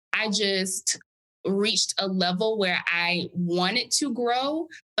I just reached a level where I wanted to grow,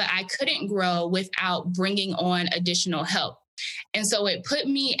 but I couldn't grow without bringing on additional help. And so it put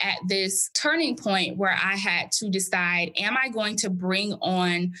me at this turning point where I had to decide, am I going to bring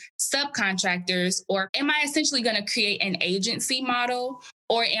on subcontractors, or am I essentially going to create an agency model,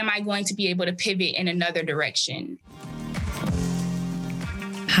 or am I going to be able to pivot in another direction?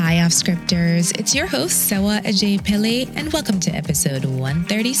 Hi, Offscripters. It's your host, Sewa Ajay-Pillay, and welcome to episode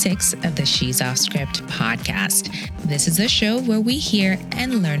 136 of the She's Offscript podcast. This is a show where we hear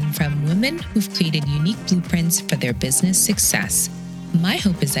and learn from women who've created unique blueprints for their business success. My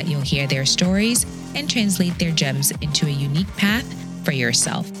hope is that you'll hear their stories and translate their gems into a unique path for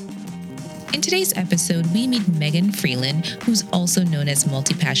yourself. In today's episode, we meet Megan Freeland, who's also known as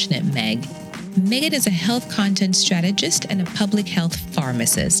Multi-Passionate Meg. Megan is a health content strategist and a public health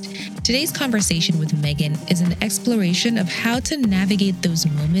pharmacist. Today's conversation with Megan is an exploration of how to navigate those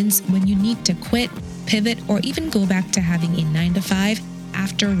moments when you need to quit, pivot, or even go back to having a 9-to-5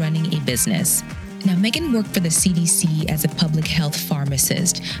 after running a business. Now, Megan worked for the CDC as a public health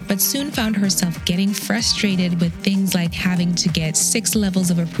pharmacist, but soon found herself getting frustrated with things like having to get 6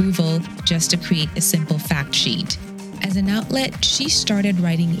 levels of approval just to create a simple fact sheet. As an outlet, she started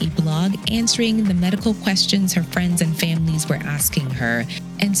writing a blog answering the medical questions her friends and families were asking her.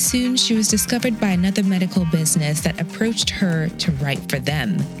 And soon she was discovered by another medical business that approached her to write for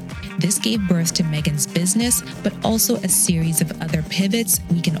them. This gave birth to Megan's business, but also a series of other pivots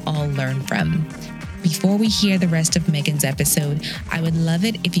we can all learn from. Before we hear the rest of Megan's episode, I would love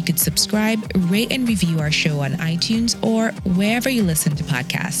it if you could subscribe, rate, and review our show on iTunes or wherever you listen to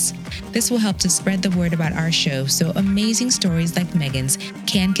podcasts. This will help to spread the word about our show so amazing stories like Megan's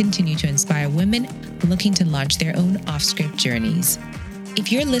can continue to inspire women looking to launch their own off-script journeys. If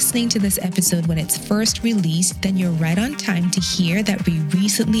you're listening to this episode when it's first released, then you're right on time to hear that we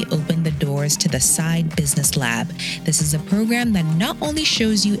recently opened the doors to the Side Business Lab. This is a program that not only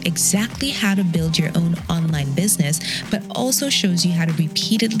shows you exactly how to build your own online business, but also shows you how to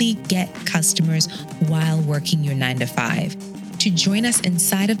repeatedly get customers while working your 9-to-5. To join us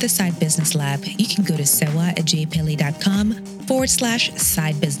inside of the Side Business Lab, you can go to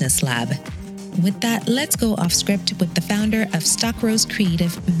sewaajaypillay.com/Side Business Lab. With that, let's go off script with the founder of Stockrose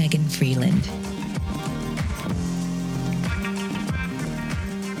Creative, Megan Freeland.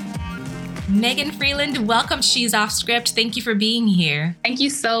 Megan Freeland, welcome to She's Off Script. Thank you for being here. Thank you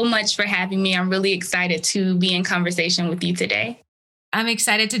so much for having me. I'm really excited to be in conversation with you today. I'm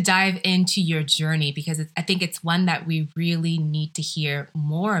excited to dive into your journey because I think it's one that we really need to hear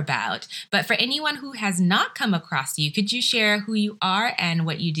more about. But for anyone who has not come across you, could you share who you are and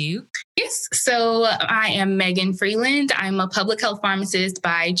what you do? Yes. So I am Megan Freeland. I'm a public health pharmacist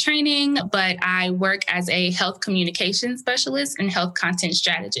by training, but I work as a health communication specialist and health content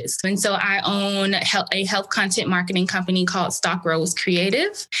strategist. And so I own a health content marketing company called Stockrose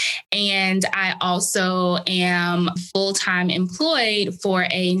Creative. And I also am full-time employed for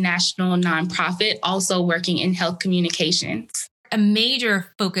a national nonprofit, also working in health communications. A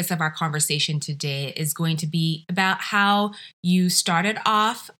major focus of our conversation today is going to be about how you started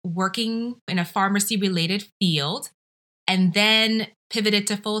off working in a pharmacy-related field and then pivoted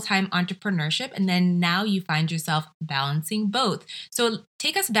to full-time entrepreneurship, and then now you find yourself balancing both. So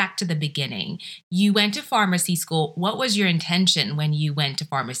take us back to the beginning. You went to pharmacy school. What was your intention when you went to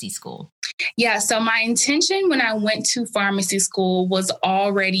pharmacy school? Yeah, so my intention when I went to pharmacy school was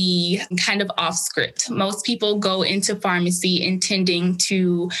already kind of off script. Most people go into pharmacy intending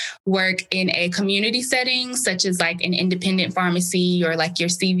to work in a community setting, such as like an independent pharmacy or like your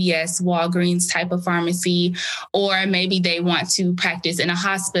CVS, Walgreens type of pharmacy, or maybe they want to practice in a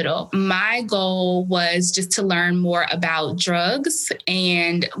hospital. My goal was just to learn more about drugs,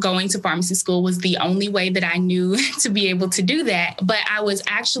 and going to pharmacy school was the only way that I knew to be able to do that. But I was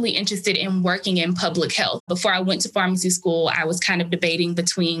actually interested in working in public health. Before I went to pharmacy school, I was kind of debating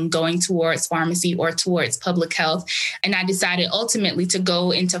between going towards pharmacy or towards public health. And I decided ultimately to go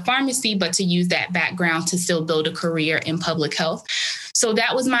into pharmacy, but to use that background to still build a career in public health. So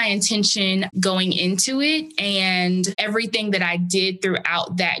that was my intention going into it. And everything that I did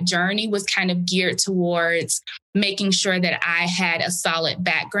throughout that journey was kind of geared towards making sure that I had a solid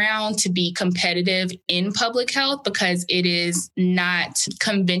background to be competitive in public health, because it is not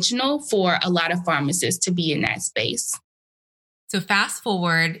conventional for a lot of pharmacists to be in that space. So fast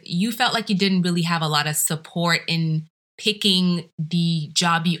forward, you felt like you didn't really have a lot of support in picking the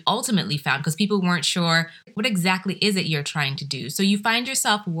job you ultimately found because people weren't sure what exactly is it you're trying to do. So you find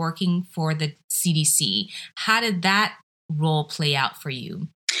yourself working for the CDC. How did that role play out for you?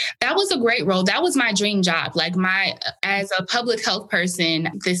 That was a great role. That was my dream job. Like as a public health person,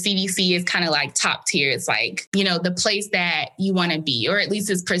 the CDC is kind of like top tier. It's like, the place that you want to be, or at least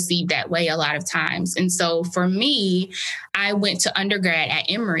it's perceived that way a lot of times. And so for me, I went to undergrad at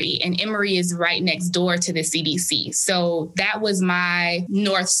Emory, and Emory is right next door to the CDC. So that was my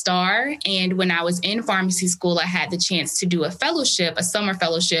North Star. And when I was in pharmacy school, I had the chance to do a summer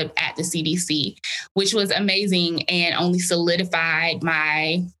fellowship at the CDC, which was amazing and only solidified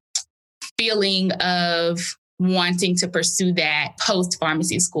my feeling of wanting to pursue that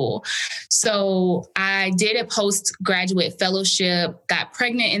post-pharmacy school. So I did a postgraduate fellowship, got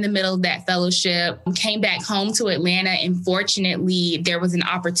pregnant in the middle of that fellowship, came back home to Atlanta, and fortunately, there was an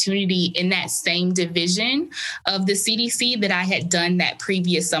opportunity in that same division of the CDC that I had done that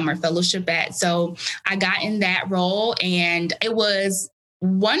previous summer fellowship at. So I got in that role, and it was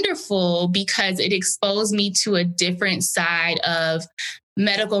wonderful because it exposed me to a different side of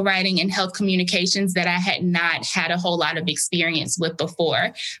medical writing and health communications that I had not had a whole lot of experience with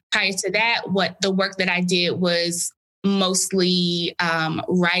before. Prior to that, the work that I did was mostly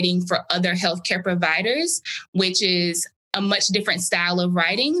writing for other healthcare providers, which is a much different style of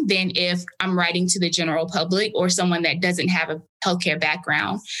writing than if I'm writing to the general public or someone that doesn't have a healthcare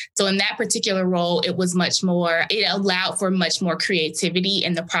background. So in that particular role, it allowed for much more creativity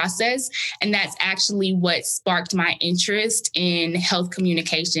in the process. And that's actually what sparked my interest in health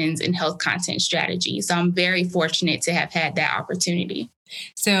communications and health content strategy. So I'm very fortunate to have had that opportunity.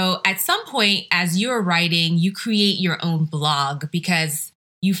 So at some point, as you're writing, you create your own blog because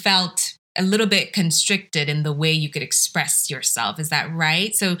you felt a little bit constricted in the way you could express yourself. Is that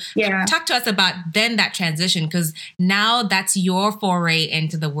right? So yeah. Talk to us about then that transition, because now that's your foray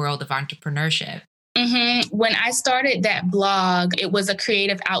into the world of entrepreneurship. Mm-hmm. When I started that blog, it was a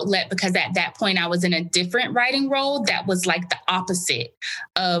creative outlet because at that point I was in a different writing role that was like the opposite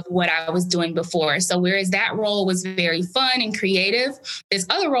of what I was doing before. So whereas that role was very fun and creative, this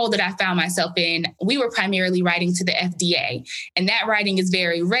other role that I found myself in, we were primarily writing to the FDA. And that writing is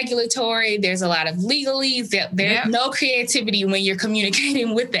very regulatory. There's a lot of legalese. There's no creativity when you're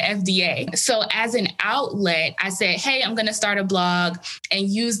communicating with the FDA. So as an outlet, I said, hey, I'm going to start a blog and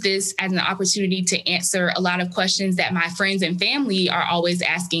use this as an opportunity to answer a lot of questions that my friends and family are always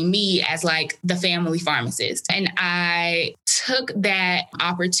asking me as like the family pharmacist. And I took that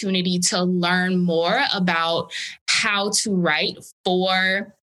opportunity to learn more about how to write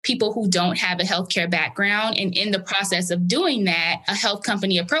for people who don't have a healthcare background. And in the process of doing that, a health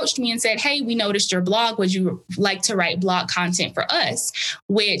company approached me and said, hey, we noticed your blog. Would you like to write blog content for us?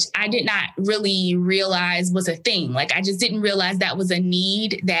 Which I did not really realize was a thing. Like, I just didn't realize that was a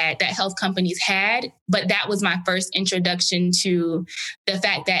need that health companies had. But that was my first introduction to the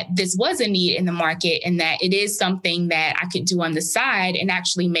fact that this was a need in the market and that it is something that I could do on the side and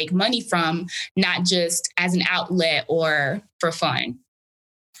actually make money from, not just as an outlet or for fun.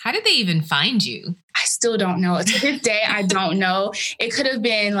 How did they even find you? I still don't know. To this day, I don't know. It could have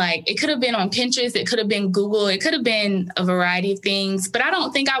been on Pinterest. It could have been Google. It could have been a variety of things. But I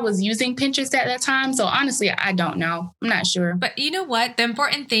don't think I was using Pinterest at that time. So honestly, I don't know. I'm not sure. But you know what? The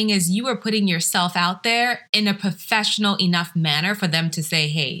important thing is you were putting yourself out there in a professional enough manner for them to say,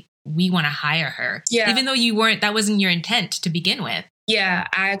 hey, we want to hire her. Yeah. Even though that wasn't your intent to begin with. Yeah,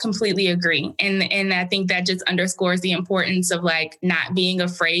 I completely agree. And I think that just underscores the importance of like not being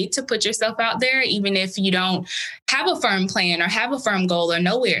afraid to put yourself out there, even if you don't have a firm plan or have a firm goal or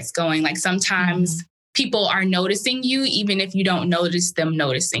know where it's going. Like sometimes people are noticing you, even if you don't notice them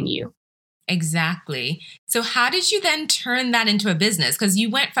noticing you. Exactly. So how did you then turn that into a business? Because you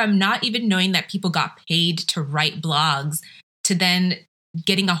went from not even knowing that people got paid to write blogs to then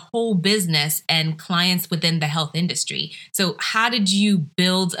getting a whole business and clients within the health industry. So how did you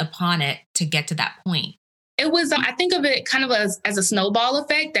build upon it to get to that point? It was, I think of it kind of as a snowball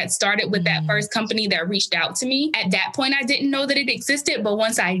effect that started with that first company that reached out to me. At that point, I didn't know that it existed. But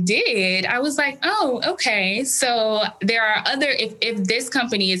once I did, I was like, oh, okay. So there are if this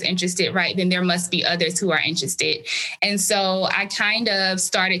company is interested, right, then there must be others who are interested. And so I kind of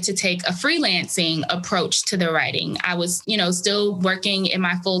started to take a freelancing approach to the writing. I was, still working in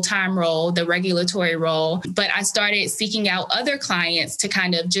my full-time role, the regulatory role, but I started seeking out other clients to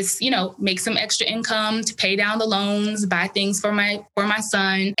kind of just, make some extra income, to pay down the loans, buy things for my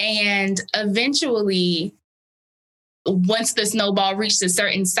son. And eventually, once the snowball reached a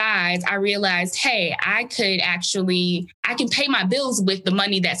certain size, I realized, hey, I can pay my bills with the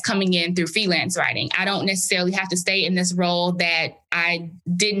money that's coming in through freelance writing. I don't necessarily have to stay in this role that I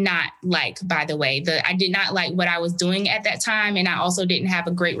did not like, by the way. I did not like what I was doing at that time. And I also didn't have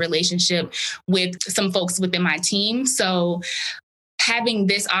a great relationship with some folks within my team. So having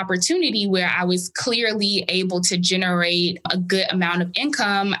this opportunity where I was clearly able to generate a good amount of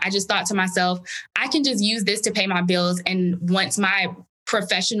income, I just thought to myself, I can just use this to pay my bills. And once my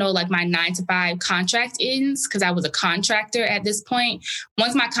professional, like my 9-to-5 contract ends, because I was a contractor at this point,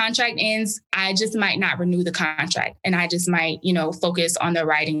 once my contract ends, I just might not renew the contract. And I just might, focus on the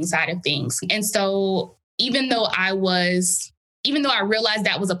writing side of things. And so even though I realized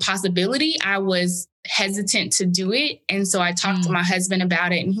that was a possibility, I was hesitant to do it. And so I talked to my husband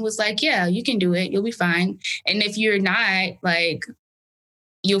about it, and he was like, yeah, you can do it. You'll be fine. And if you're not, like,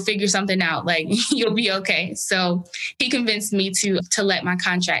 you'll figure something out, like you'll be okay. So he convinced me to let my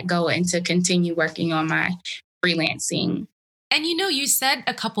contract go and to continue working on my freelancing. And you said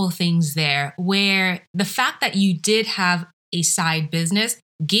a couple of things there where the fact that you did have a side business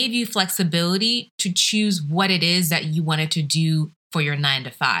gave you flexibility to choose what it is that you wanted to do for your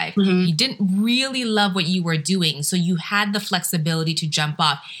 9-to-5. Mm-hmm. You didn't really love what you were doing, so you had the flexibility to jump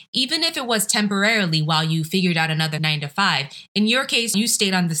off, even if it was temporarily while you figured out another 9-to-5. In your case, you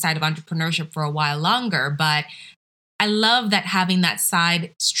stayed on the side of entrepreneurship for a while longer, but I love that having that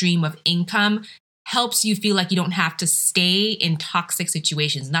side stream of income helps you feel like you don't have to stay in toxic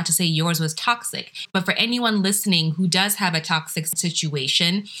situations. Not to say yours was toxic, but for anyone listening who does have a toxic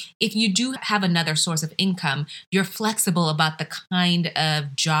situation, if you do have another source of income, you're flexible about the kind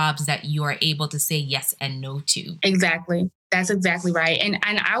of jobs that you are able to say yes and no to. Exactly. That's exactly right. And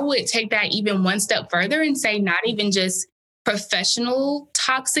I would take that even one step further and say not even just professional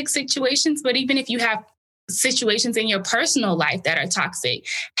toxic situations, but even if you have situations in your personal life that are toxic,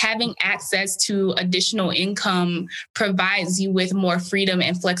 having access to additional income provides you with more freedom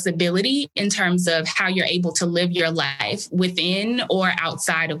and flexibility in terms of how you're able to live your life within or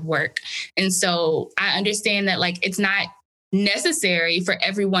outside of work. And so I understand that, like, it's not necessary for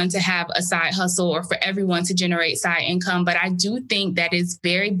everyone to have a side hustle or for everyone to generate side income. But I do think that it's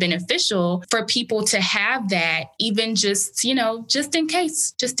very beneficial for people to have that, even just in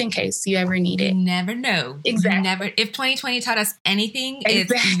case you ever need it. You never know. Exactly. If 2020 taught us anything,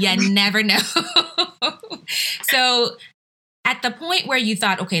 Exactly. It's you never know. So at the point where you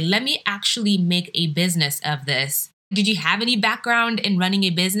thought, okay, let me actually make a business of this, did you have any background in running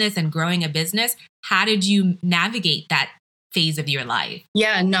a business and growing a business? How did you navigate that phase of your life?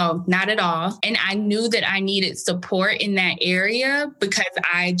 Yeah, no, not at all. And I knew that I needed support in that area because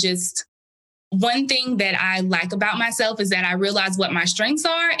one thing that I like about myself is that I realize what my strengths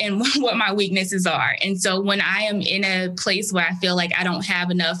are and what my weaknesses are. And so when I am in a place where I feel like I don't have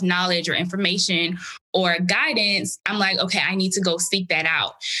enough knowledge or information or guidance, I'm like, okay, I need to go seek that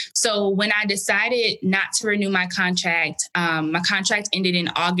out. So when I decided not to renew my contract ended in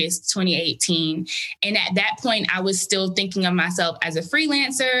August 2018. And at that point, I was still thinking of myself as a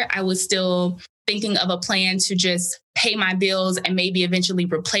freelancer. I was still thinking of a plan to just pay my bills and maybe eventually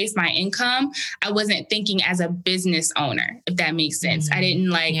replace my income. I wasn't thinking as a business owner, if that makes sense. Mm-hmm.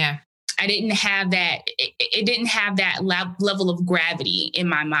 I didn't have that. It didn't have that level of gravity in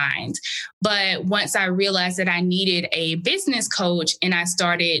my mind. But once I realized that I needed a business coach and I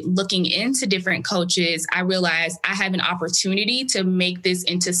started looking into different coaches, I realized I have an opportunity to make this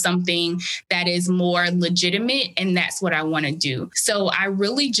into something that is more legitimate. And that's what I want to do. So I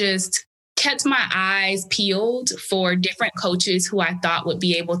really just kept my eyes peeled for different coaches who I thought would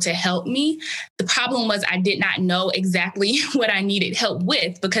be able to help me. The problem was I did not know exactly what I needed help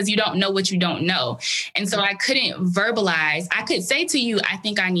with because you don't know what you don't know. And so I couldn't verbalize. I could say to you, I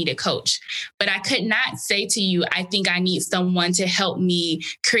think I need a coach, but I could not say to you, I think I need someone to help me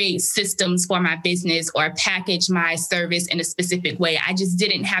create systems for my business or package my service in a specific way. I just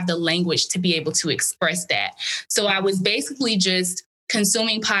didn't have the language to be able to express that. So I was basically just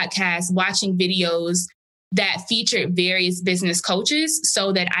consuming podcasts, watching videos that featured various business coaches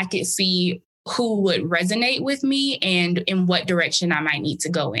so that I could see who would resonate with me and in what direction I might need to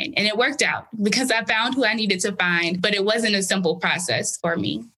go in. And it worked out because I found who I needed to find, but it wasn't a simple process for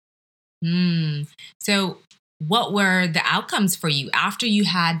me. So what were the outcomes for you after you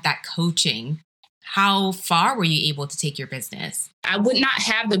had that coaching? How far were you able to take your business? I would not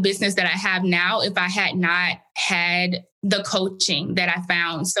have the business that I have now if I had not had the coaching that I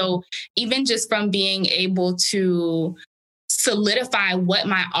found. So even just from being able to solidify what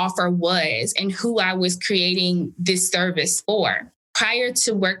my offer was and who I was creating this service for. Prior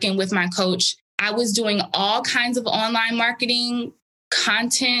to working with my coach, I was doing all kinds of online marketing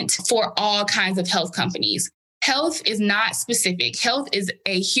content for all kinds of health companies. Health is not specific. Health is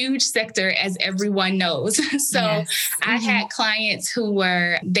a huge sector, as everyone knows. So yes. I had clients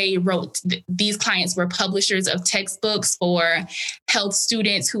these clients were publishers of textbooks for health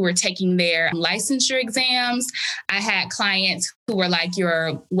students who were taking their licensure exams. I had clients who were like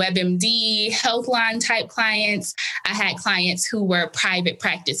your WebMD, Healthline type clients. I had clients who were private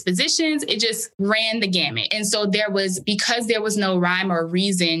practice physicians. It just ran the gamut. And so because there was no rhyme or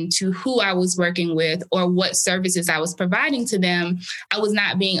reason to who I was working with or what services I was providing to them, I was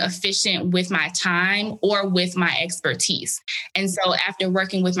not being efficient with my time or with my expertise. And so after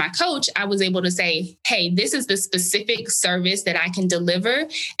working with my coach, I was able to say, hey, this is the specific service that I can deliver.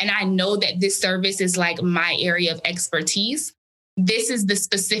 And I know that this service is like my area of expertise. This is the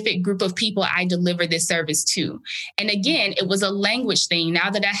specific group of people I deliver this service to. And again, it was a language thing. Now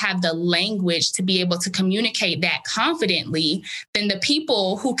that I have the language to be able to communicate that confidently, then the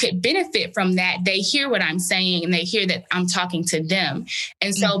people who could benefit from that, they hear what I'm saying and they hear that I'm talking to them.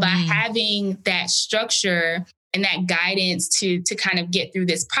 And so by having that structure and that guidance to kind of get through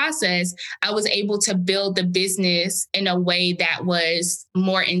this process, I was able to build the business in a way that was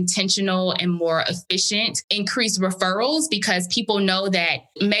more intentional and more efficient, increase referrals because people know that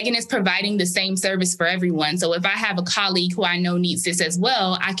Megan is providing the same service for everyone. So if I have a colleague who I know needs this as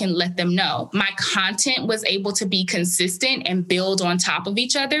well, I can let them know. My content was able to be consistent and build on top of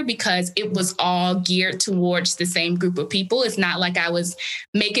each other because it was all geared towards the same group of people. It's not like I was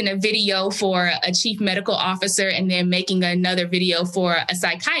making a video for a chief medical officer and then making another video for a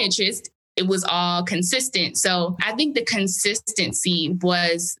psychiatrist. It was all consistent. So I think the consistency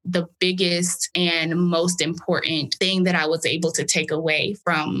was the biggest and most important thing that I was able to take away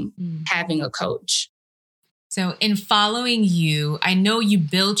from having a coach. So in following you, I know you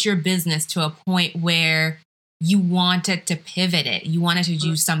built your business to a point where you wanted to pivot it. You wanted to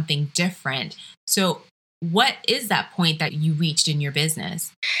do something different. So what is that point that you reached in your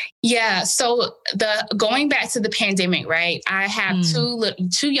business? Yeah. So going back to the pandemic, right? I have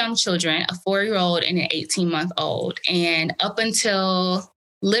two young children, a 4-year-old and an 18-month-old. And up until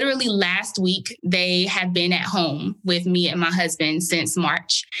literally last week, they have been at home with me and my husband since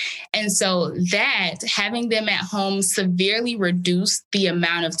March. And so having them at home severely reduced the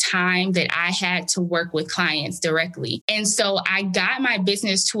amount of time that I had to work with clients directly. And so I got my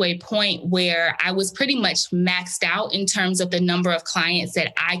business to a point where I was pretty much maxed out in terms of the number of clients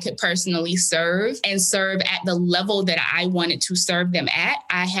that I could personally serve and serve at the level that I wanted to serve them at.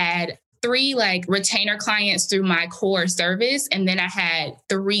 I had 3 retainer clients through my core service. And then I had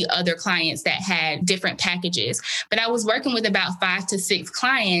 3 other clients that had different packages. But I was working with about 5 to 6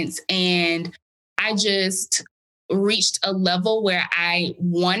 clients. And I just reached a level where I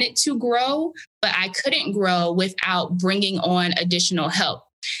wanted to grow, but I couldn't grow without bringing on additional help.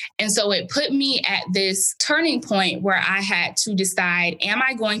 And so it put me at this turning point where I had to decide, am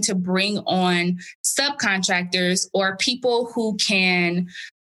I going to bring on subcontractors or people who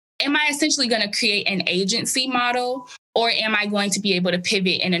am I essentially going to create an agency model, or am I going to be able to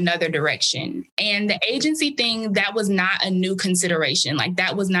pivot in another direction? And the agency thing, that was not a new consideration.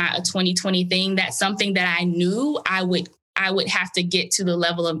 That was not a 2020 thing. That's something that I knew I would have to get to the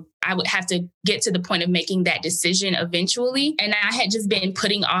point of making that decision eventually. And I had just been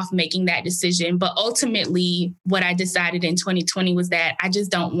putting off making that decision. But ultimately, what I decided in 2020 was that I just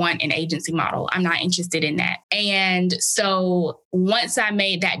don't want an agency model. I'm not interested in that. And so once I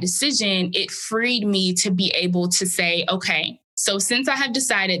made that decision, it freed me to be able to say, okay, so since I have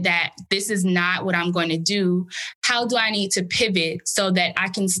decided that this is not what I'm going to do, how do I need to pivot so that I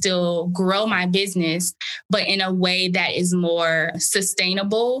can still grow my business, but in a way that is more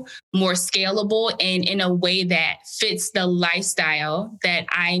sustainable, more scalable, and in a way that fits the lifestyle that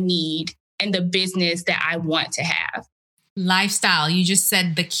I need and the business that I want to have? Lifestyle. You just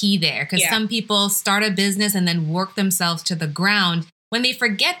said the key there, because some people start a business and then work themselves to the ground when they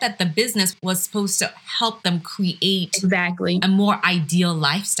forget that the business was supposed to help them create a more ideal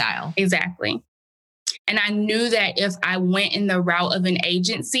lifestyle. Exactly. And I knew that if I went in the route of an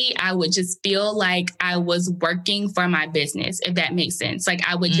agency, I would just feel like I was working for my business, if that makes sense.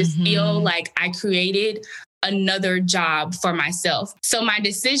 I would just feel like I created another job for myself. So my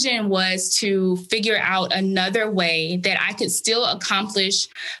decision was to figure out another way that I could still accomplish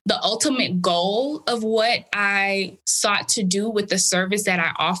the ultimate goal of what I sought to do with the service that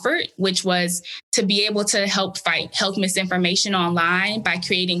I offered, which was to be able to help fight health misinformation online by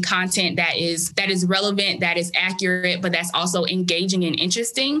creating content that is relevant, that is accurate, but that's also engaging and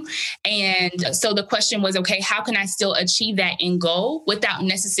interesting. And so the question was, okay, how can I still achieve that end goal without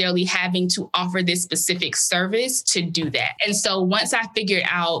necessarily having to offer this specific service to do that? And so once I figured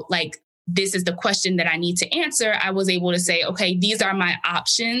out this is the question that I need to answer, I was able to say, okay, these are my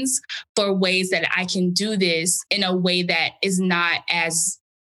options for ways that I can do this in a way that is not as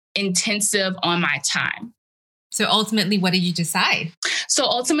intensive on my time. So ultimately, what did you decide? So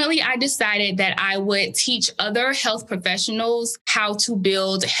ultimately, I decided that I would teach other health professionals how to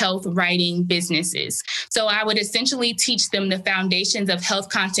build health writing businesses. So I would essentially teach them the foundations of health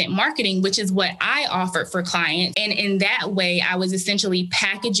content marketing, which is what I offered for clients. And in that way, I was essentially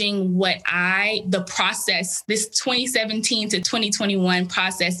packaging the process, this 2017 to 2021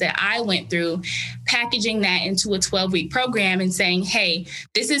 process that I went through, packaging that into a 12-week program and saying, hey,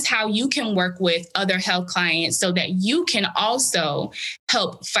 this is how you can work with other health clients so that you can also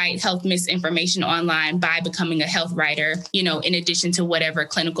help fight health misinformation online by becoming a health writer, in addition to whatever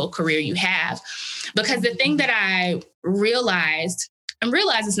clinical career you have. Because the thing that I realized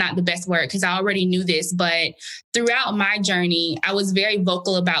it's not the best word because I already knew this, but throughout my journey, I was very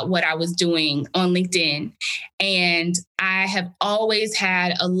vocal about what I was doing on LinkedIn. And I have always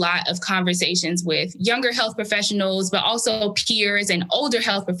had a lot of conversations with younger health professionals, but also peers and older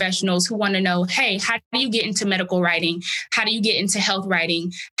health professionals who want to know, hey, how do you get into medical writing? How do you get into health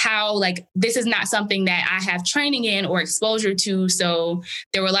writing? How, this is not something that I have training in or exposure to. So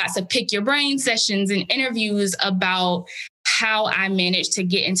there were lots of pick your brain sessions and interviews about how I managed to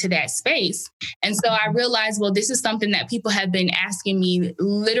get into that space. And so I realized, well, this is something that people have been asking me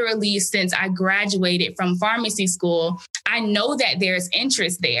literally since I graduated from pharmacy school. I know that there's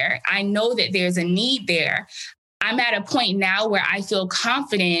interest there. I know that there's a need there. I'm at a point now where I feel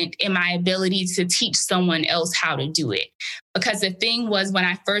confident in my ability to teach someone else how to do it. Because the thing was, when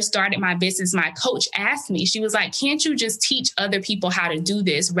I first started my business, my coach asked me, she was like, can't you just teach other people how to do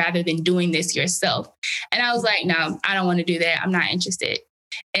this rather than doing this yourself? And I was like, no, I don't want to do that. I'm not interested.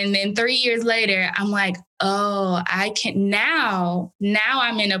 And then 3 years later, I'm like, oh, I can now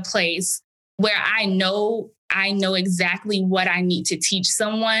I'm in a place where I know exactly what I need to teach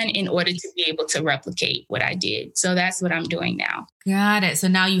someone in order to be able to replicate what I did. So that's what I'm doing now. Got it. So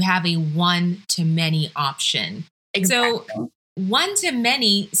now you have a one-to-many option. Exactly. So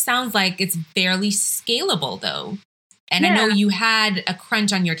one-to-many sounds like it's fairly scalable though. And I know you had a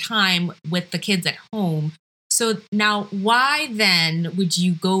crunch on your time with the kids at home. So now why then would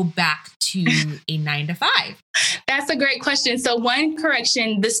you go back to a 9-to-5? That's a great question. So one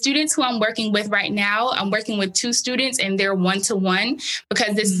correction, the students who I'm working with right now, I'm working with 2 students and they're 1-to-1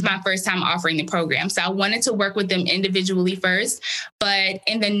 because this is my first time offering the program. So I wanted to work with them individually first, but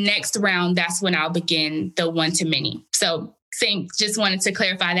in the next round, that's when I'll begin the 1-to-many. So just wanted to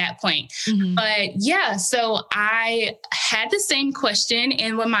clarify that point. Mm-hmm. But yeah, so I had the same question.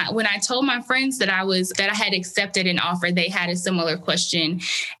 And when I told my friends that I had accepted an offer, they had a similar question.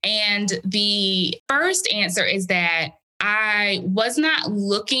 And the first answer is that I was not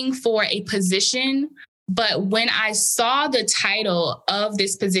looking for a position. But when I saw the title of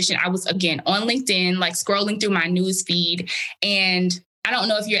this position, I was again on LinkedIn, scrolling through my news feed, and I don't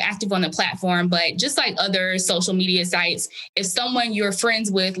know if you're active on the platform, but just like other social media sites, if someone you're friends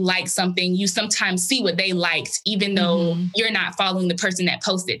with likes something, you sometimes see what they liked, even though you're not following the person that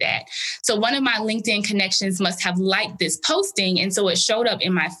posted that. So one of my LinkedIn connections must have liked this posting. And so it showed up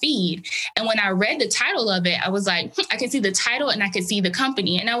in my feed. And when I read the title of it, I was like, I can see the title and I could see the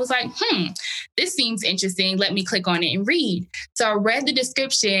company. And I was like, this seems interesting. Let me click on it and read. So I read the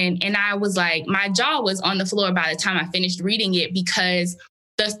description and I was like, my jaw was on the floor by the time I finished reading it because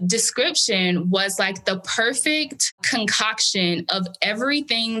the description was like the perfect concoction of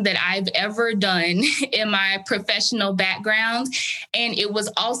everything that I've ever done in my professional background. And it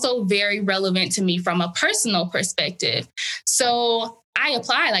was also very relevant to me from a personal perspective. So I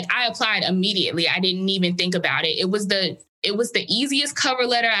applied immediately. I didn't even think about it. It was the easiest cover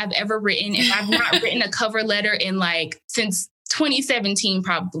letter I've ever written. And I've not written a cover letter in since 2017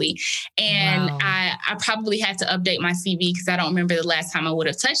 probably. And wow. I probably had to update my CV because I don't remember the last time I would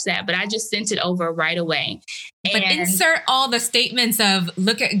have touched that, but I just sent it over right away. But insert all the statements of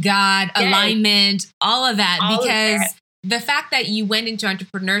look at God, alignment, all of that, because the fact that you went into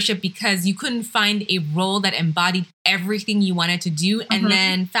entrepreneurship because you couldn't find a role that embodied everything you wanted to do. And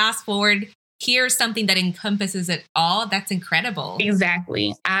then fast forward, here's something that encompasses it all. That's incredible.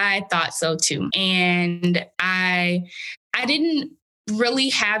 Exactly. I thought so too. And I didn't really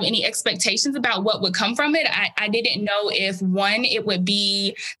have any expectations about what would come from it. I didn't know if it would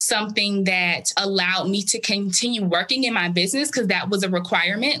be something that allowed me to continue working in my business because that was a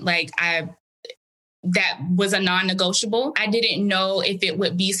requirement. That was a non-negotiable. I didn't know if it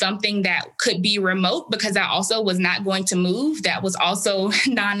would be something that could be remote because I also was not going to move. That was also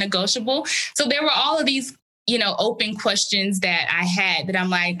non-negotiable. So there were all of these open questions that I had that I'm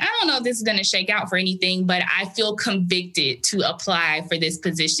like, I don't know if this is going to shake out for anything, but I feel convicted to apply for this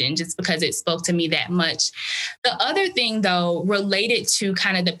position just because it spoke to me that much. The other thing, though, related to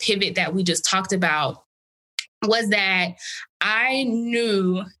kind of the pivot that we just talked about, was that I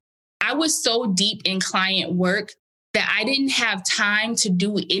knew I was so deep in client work that I didn't have time to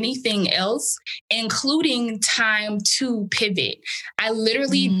do anything else, including time to pivot. I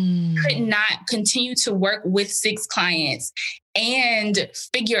literally could not continue to work with 6 clients and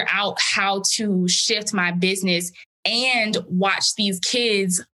figure out how to shift my business and watch these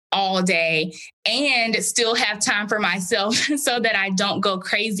kids all day and still have time for myself so that I don't go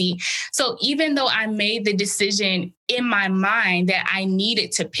crazy. So even though I made the decision in my mind that I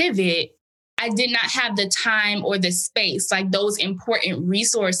needed to pivot, I did not have the time or the space, like those important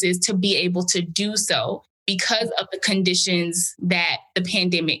resources, to be able to do so because of the conditions that the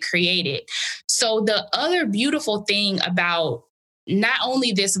pandemic created. So the other beautiful thing about not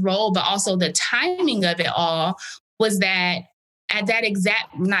only this role, but also the timing of it all was that at that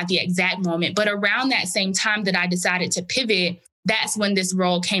not the exact moment, but around that same time that I decided to pivot, that's when this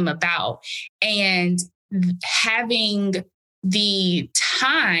role came about. And having the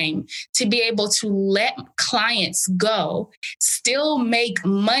time to be able to let clients go, still make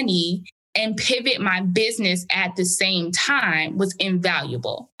money, and pivot my business at the same time was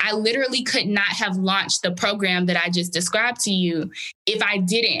invaluable. I literally could not have launched the program that I just described to you if I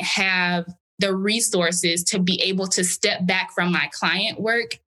didn't have the resources to be able to step back from my client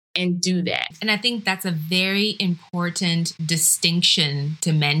work and do that. And I think that's a very important distinction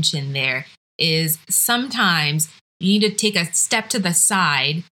to mention there is sometimes you need to take a step to the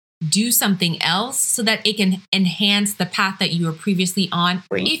side, do something else so that it can enhance the path that you were previously on,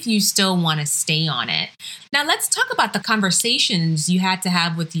 if you still want to stay on it. Now, let's talk about the conversations you had to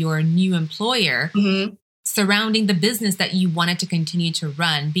have with your new employer surrounding the business that you wanted to continue to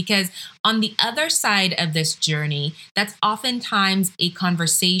run. Because on the other side of this journey, that's oftentimes a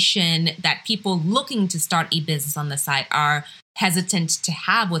conversation that people looking to start a business on the side are hesitant to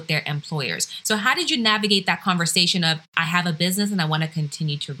have with their employers. So how did you navigate that conversation of, I have a business and I want to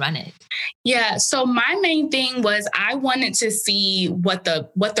continue to run it? Yeah. So my main thing was I wanted to see what the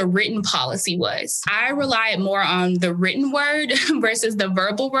written policy was. I relied more on the written word versus the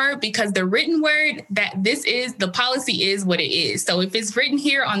verbal word, because the written word, that this is the policy, is what it is. So if it's written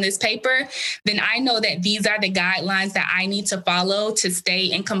here on this paper, then I know that these are the guidelines that I need to follow to stay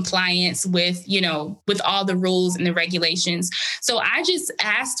in compliance with, with all the rules and the regulations. So I just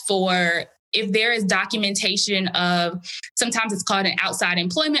asked for, if there is documentation of, sometimes it's called an outside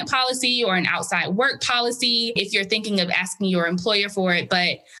employment policy or an outside work policy, if you're thinking of asking your employer for it.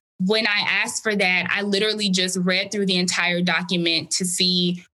 But when I asked for that, I literally just read through the entire document to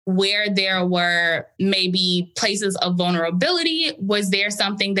see where there were maybe places of vulnerability. Was there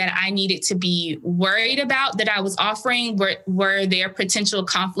something that I needed to be worried about that I was offering? Were there potential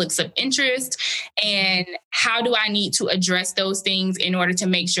conflicts of interest? And how do I need to address those things in order to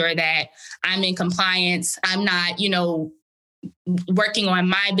make sure that I'm in compliance? I'm not, working on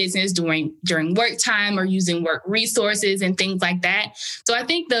my business during work time or using work resources and things like that. So I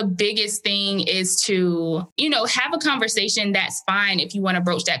think the biggest thing is to, have a conversation. That's fine if you want to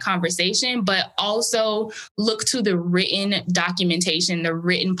broach that conversation, but also look to the written documentation, the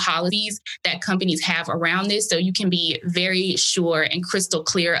written policies that companies have around this, so you can be very sure and crystal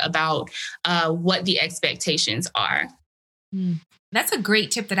clear about what the expectations are. That's a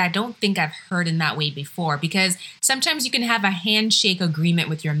great tip that I don't think I've heard in that way before, because sometimes you can have a handshake agreement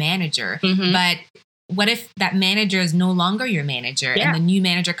with your manager, but what if that manager is no longer your manager and the new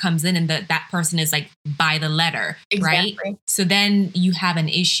manager comes in and that person is like by the letter, right? So then you have an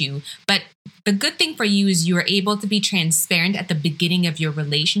issue. But the good thing for you is you were able to be transparent at the beginning of your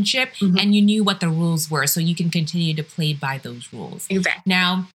relationship and you knew what the rules were, so you can continue to play by those rules. Exactly.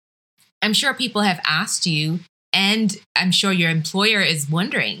 Now, I'm sure people have asked you, and I'm sure your employer is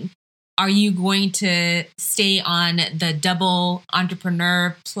wondering, are you going to stay on the double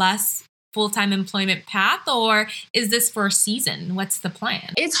entrepreneur plus full-time employment path, or is this for a season? What's the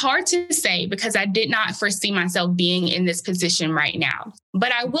plan? It's hard to say because I did not foresee myself being in this position right now.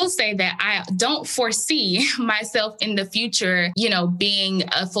 But I will say that I don't foresee myself in the future, being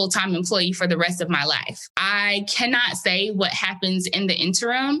a full-time employee for the rest of my life. I cannot say what happens in the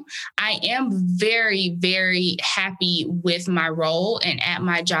interim. I am very, very happy with my role and at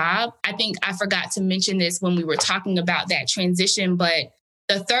my job. I think I forgot to mention this when we were talking about that transition, but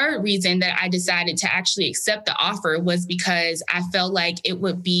the third reason that I decided to actually accept the offer was because I felt like it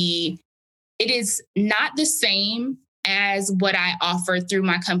is not the same as what I offer through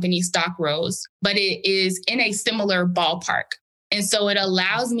my company, Stock Rose, but it is in a similar ballpark. And so it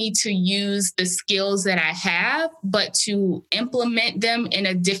allows me to use the skills that I have, but to implement them in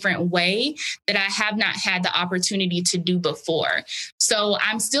a different way that I have not had the opportunity to do before. So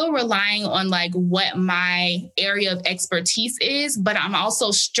I'm still relying on like what my area of expertise is, but I'm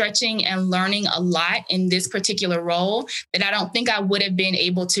also stretching and learning a lot in this particular role that I don't think I would have been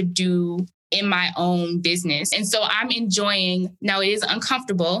able to do in my own business. And so I'm enjoying, now it is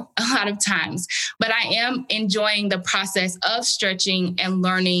uncomfortable a lot of times, but I am enjoying the process of stretching and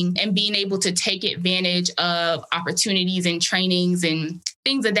learning and being able to take advantage of opportunities and trainings and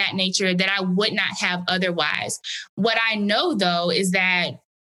things of that nature that I would not have otherwise. What I know though is that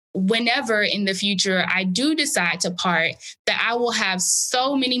whenever in the future I do decide to part, that I will have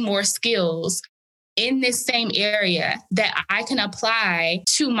so many more skills in this same area that I can apply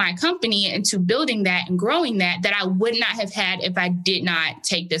to my company and to building that and growing that I would not have had if I did not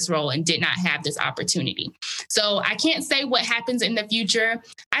take this role and did not have this opportunity. So I can't say what happens in the future.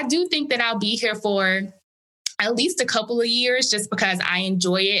 I do think that I'll be here for at least a couple of years just because I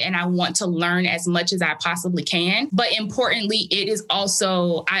enjoy it and I want to learn as much as I possibly can. But importantly,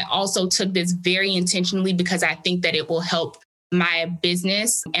 I also took this very intentionally because I think that it will help my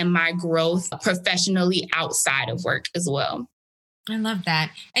business and my growth professionally outside of work as well. I love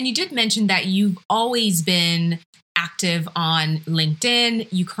that. And you did mention that you've always been active on LinkedIn.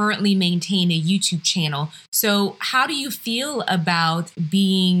 You currently maintain a YouTube channel. So how do you feel about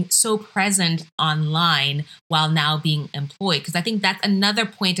being so present online while now being employed? Because I think that's another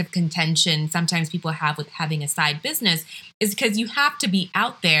point of contention sometimes people have with having a side business is because you have to be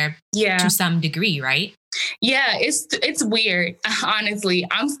out there to some degree, right? Yeah, it's weird. Honestly,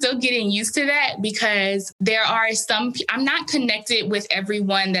 I'm still getting used to that because there are I'm not connected with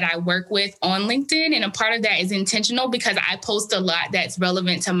everyone that I work with on LinkedIn. And a part of that is intentional because I post a lot that's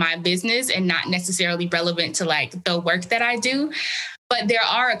relevant to my business and not necessarily relevant to like the work that I do. But there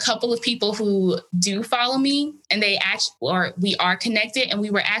are a couple of people who do follow me and we are connected, and we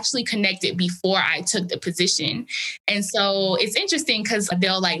were actually connected before I took the position. And so it's interesting because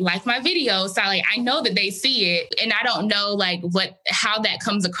they'll like my videos. So like, I know that they see it and I don't know like how that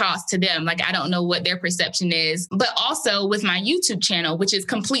comes across to them. Like, I don't know what their perception is, but also with my YouTube channel, which is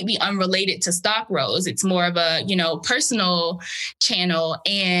completely unrelated to Stock Rose. It's more of a, personal channel.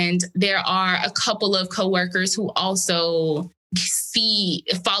 And there are a couple of coworkers who also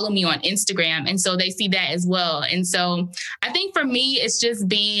follow me on Instagram. And so they see that as well. And so I think for me, it's just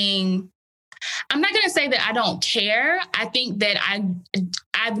I'm not going to say that I don't care. I think that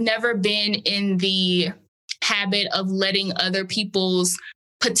I've never been in the habit of letting other people's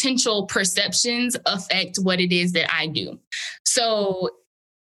potential perceptions affect what it is that I do. So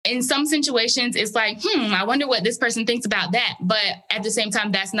in some situations, it's like, I wonder what this person thinks about that. But at the same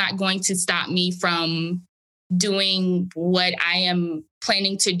time, that's not going to stop me from doing what I am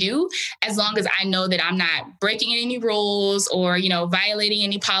planning to do, as long as I know that I'm not breaking any rules or, violating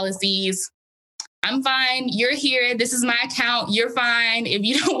any policies. I'm fine. You're here. This is my account. You're fine. If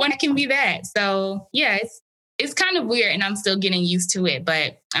you don't want, it can be that. So yeah, it's kind of weird and I'm still getting used to it,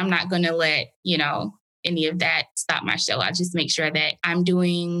 but I'm not going to let, any of that stop my show. I just make sure that I'm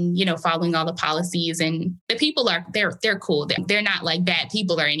doing, following all the policies, and the people they're cool. They're not like bad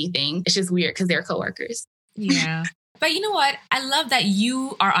people or anything. It's just weird because they're coworkers. Yeah. But you know what? I love that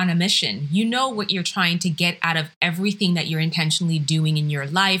you are on a mission. You know what you're trying to get out of everything that you're intentionally doing in your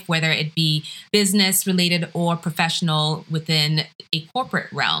life, whether it be business related or professional within a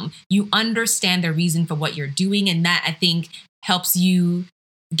corporate realm. You understand the reason for what you're doing. And that, I think, helps you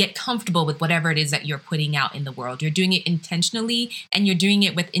get comfortable with whatever it is that you're putting out in the world. You're doing it intentionally and you're doing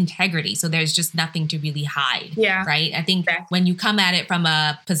it with integrity. So there's just nothing to really hide. Yeah. Right. I think when you come at it from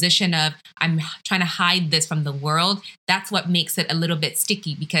a position of, I'm trying to hide this from the world, that's what makes it a little bit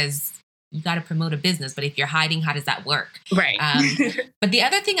sticky because you got to promote a business. But if you're hiding, how does that work? Right. But the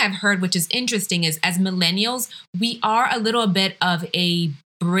other thing I've heard, which is interesting, is as millennials, we are a little bit of a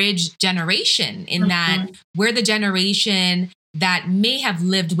bridge generation in that we're the generation that may have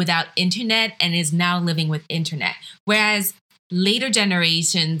lived without internet and is now living with internet. Whereas later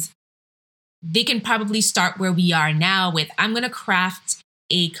generations, they can probably start where we are now with, I'm going to craft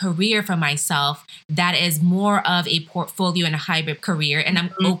a career for myself that is more of a portfolio and a hybrid career. And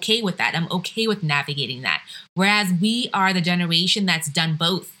I'm okay with that. I'm okay with navigating that. Whereas we are the generation that's done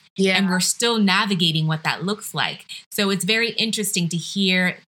both. Yeah. And we're still navigating what that looks like. So it's very interesting to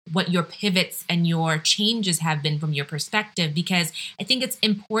hear what your pivots and your changes have been from your perspective, because I think it's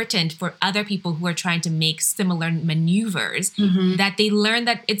important for other people who are trying to make similar maneuvers that they learn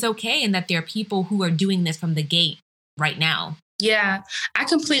that it's okay and that there are people who are doing this from the gate right now. Yeah, I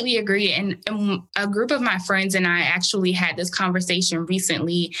completely agree. And a group of my friends and I actually had this conversation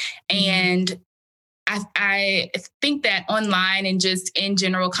recently. And I think that online and just in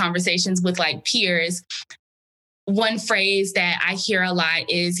general conversations with like peers, one phrase that I hear a lot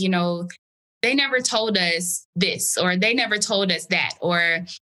is, they never told us this, or they never told us that, or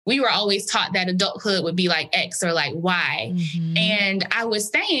we were always taught that adulthood would be like X or like Y. And I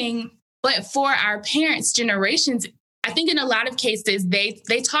was saying, but for our parents' generations, I think in a lot of cases, they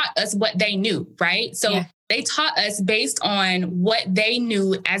taught us what they knew, right? So they taught us based on what they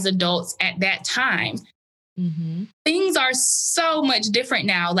knew as adults at that time. Things are so much different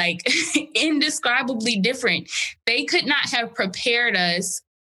now, like indescribably different. They could not have prepared us,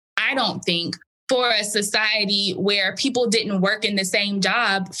 I don't think, for a society where people didn't work in the same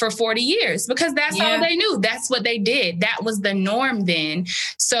job for 40 years, because that's all they knew. That's what they did. That was the norm then.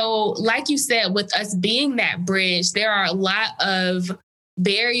 So like you said, with us being that bridge, there are a lot of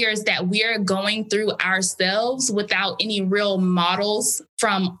barriers that we're going through ourselves without any real models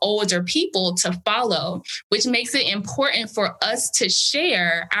from older people to follow, which makes it important for us to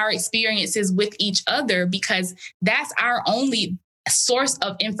share our experiences with each other, because that's our only source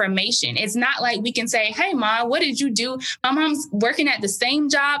of information. It's not like we can say, hey, Mom, what did you do? My mom's working at the same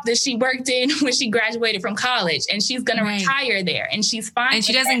job that she worked in when she graduated from college, and she's going to retire there, and she's fine. And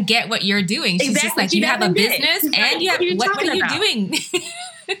she doesn't get what you're doing. She's just like, you have a business and you have, what are you doing?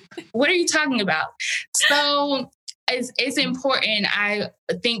 What are you talking about? So it's important. I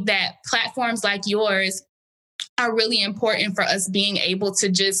think that platforms like yours are really important for us being able to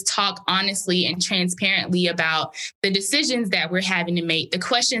just talk honestly and transparently about the decisions that we're having to make, the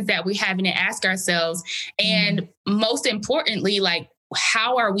questions that we're having to ask ourselves, and most importantly, like,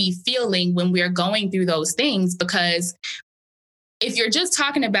 how are we feeling when we're going through those things? Because if you're just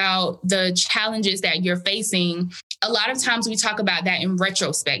talking about the challenges that you're facing, a lot of times we talk about that in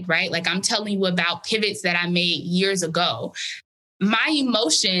retrospect, right? Like, I'm telling you about pivots that I made years ago. My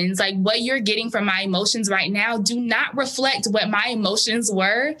emotions, like what you're getting from my emotions right now, do not reflect what my emotions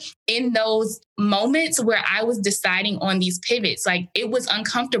were in those moments where I was deciding on these pivots. Like, it was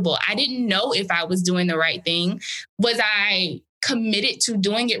uncomfortable. I didn't know if I was doing the right thing. Was I committed to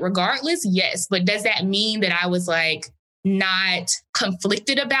doing it regardless? Yes. But does that mean that I was like not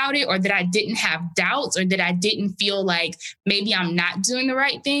conflicted about it, or that I didn't have doubts, or that I didn't feel like maybe I'm not doing the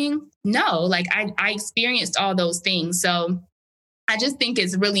right thing? No, like I experienced all those things. So I just think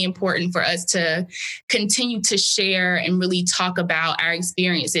it's really important for us to continue to share and really talk about our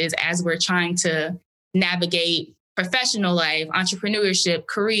experiences as we're trying to navigate professional life, entrepreneurship,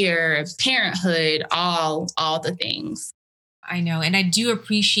 career, parenthood, all the things. I know. And I do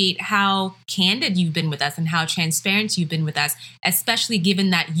appreciate how candid you've been with us and how transparent you've been with us, especially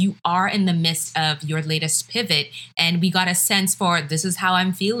given that you are in the midst of your latest pivot. And we got a sense for, this is how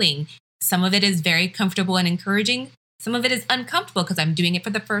I'm feeling. Some of it is very comfortable and encouraging. Some of it is uncomfortable because I'm doing it for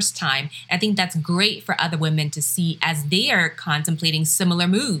the first time. I think that's great for other women to see as they are contemplating similar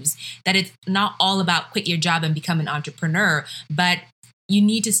moves, that it's not all about quit your job and become an entrepreneur, but you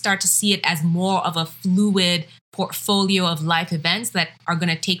need to start to see it as more of a fluid portfolio of life events that are going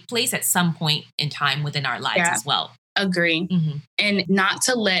to take place at some point in time within our lives as well. Agree. And not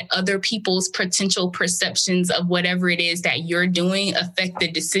to let other people's potential perceptions of whatever it is that you're doing affect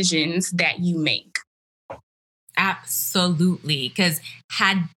the decisions that you make. Absolutely. Because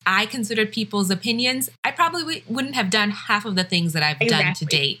had I considered people's opinions, I probably wouldn't have done half of the things that I've done to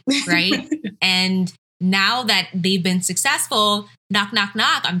date. Right. And now that they've been successful, knock, knock,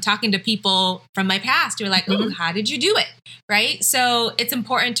 knock, I'm talking to people from my past who are like, oh, how did you do it? Right. So it's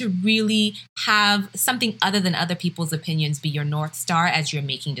important to really have something other than other people's opinions be your North Star as you're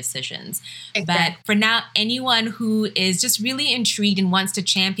making decisions. Exactly. But for now, anyone who is just really intrigued and wants to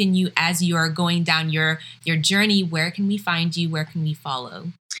champion you as you are going down your journey, where can we find you? Where can we follow?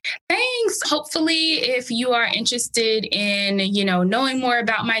 Thanks. Hopefully, if you are interested in, knowing more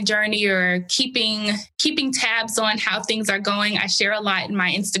about my journey or keeping tabs on how things are going, I share a lot in my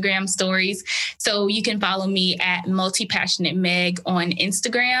Instagram stories. So you can follow me at Multi-Passionate Meg on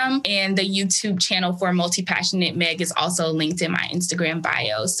Instagram, and the YouTube channel for Multi-Passionate Meg is also linked in my Instagram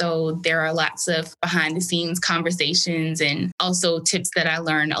bio. So there are lots of behind the scenes conversations and also tips that I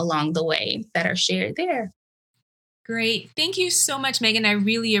learned along the way that are shared there. Great. Thank you so much, Megan. I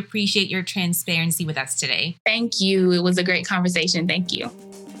really appreciate your transparency with us today. Thank you. It was a great conversation. Thank you.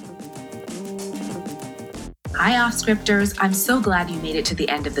 Hi, Offscripters. I'm so glad you made it to the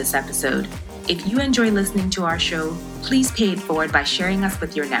end of this episode. If you enjoy listening to our show, please pay it forward by sharing us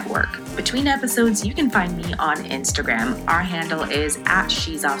with your network. Between episodes, you can find me on Instagram. Our handle is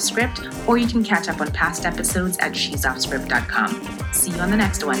 @She'sOffScript, or you can catch up on past episodes at she'soffscript.com. See you on the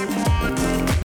next one.